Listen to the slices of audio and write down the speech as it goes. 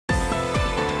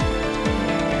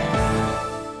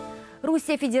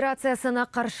Rusия Федерациясына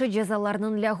қаршы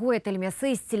cezalarının лягу етілмесі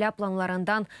истиля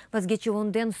планларындан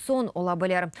вазгечевонден сон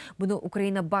олабылер. Бұны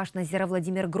Украина баш назиры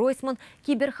Владимир Гройсман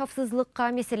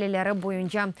киберхавсызлыққа меселелері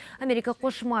бойынша Америка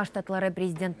Қошма Штатлары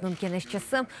президентінің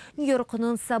кенешчесі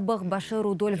Нью-Йоркның сабық башы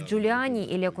Рудольф Джулиани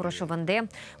еле күрішівінде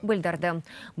білдірді.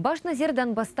 Баш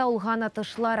назирдан баста ұлған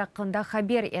атышлар ақында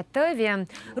хабер етті,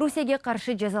 Русияге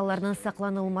қаршы cezalarının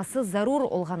сақланылмасы зарур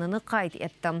олғаныны қайт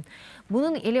етті.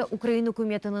 Бұның еле Украина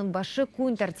үкіметінің башы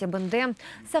күн тәртебінде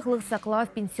сақлық сақлау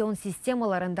пенсион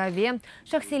системаларында ве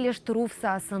шақселештіру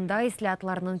саасында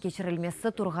ислатларының кешірілмесі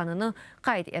тұрғаныны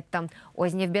қайт етті.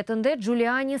 Ознев бетінде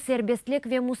Джулиани сербестлік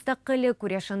ве мұстақылы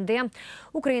күрешінде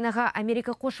Украинаға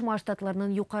Америка Қошма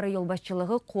Штатларының юқары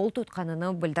елбасшылығы қол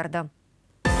тұтқаныны білдірді.